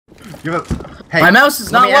You have a... Hey, my mouse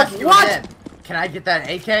is not working. What? Again. Can I get that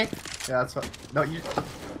AK? Yeah, that's what. No, you.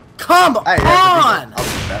 Come Hey, on!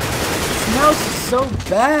 This mouse is so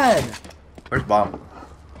bad. Where's Bob?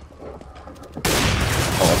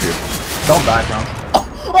 Oh, up here. Don't die, Brown.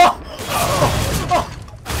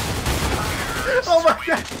 Oh my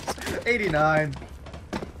god! 89.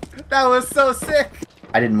 That was so sick.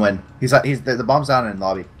 I didn't win. The bomb's down in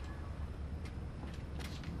lobby.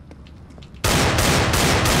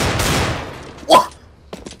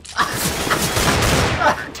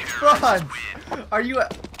 Ron, are you?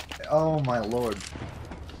 Oh my lord.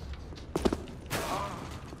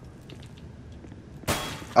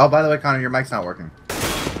 Oh, by the way, Connor, your mic's not working.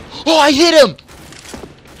 Oh, I hit him!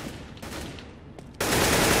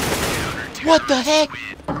 What the heck?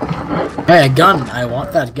 Hey, a gun. I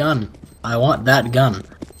want that gun. I want that gun.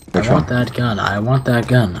 I want that gun. I want that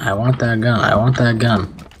gun. I want that gun. I want that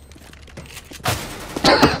gun.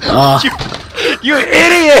 Oh. You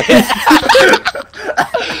idiot!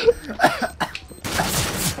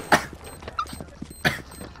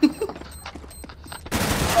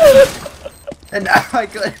 And now I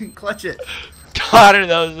couldn't clutch it. Connor,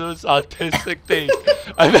 that was the most autistic thing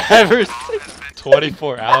I've ever seen.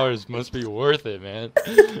 24 hours must be worth it, man.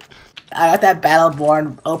 I got that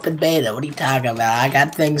Battleborn open beta. What are you talking about? I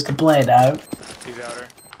got things to play, dog. He's outer.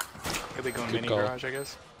 He'll be going Good mini call. garage, I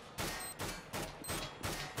guess.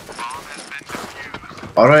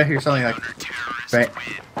 Why do I hear something like... Right.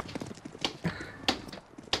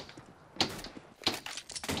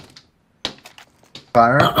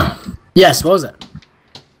 Fire? Yes, what was it?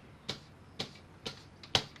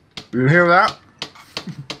 You hear that?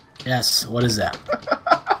 Yes, what is that?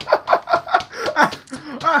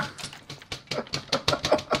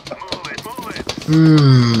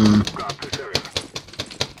 Hmm.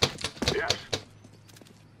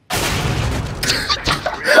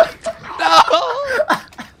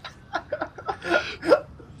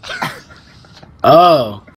 Oh.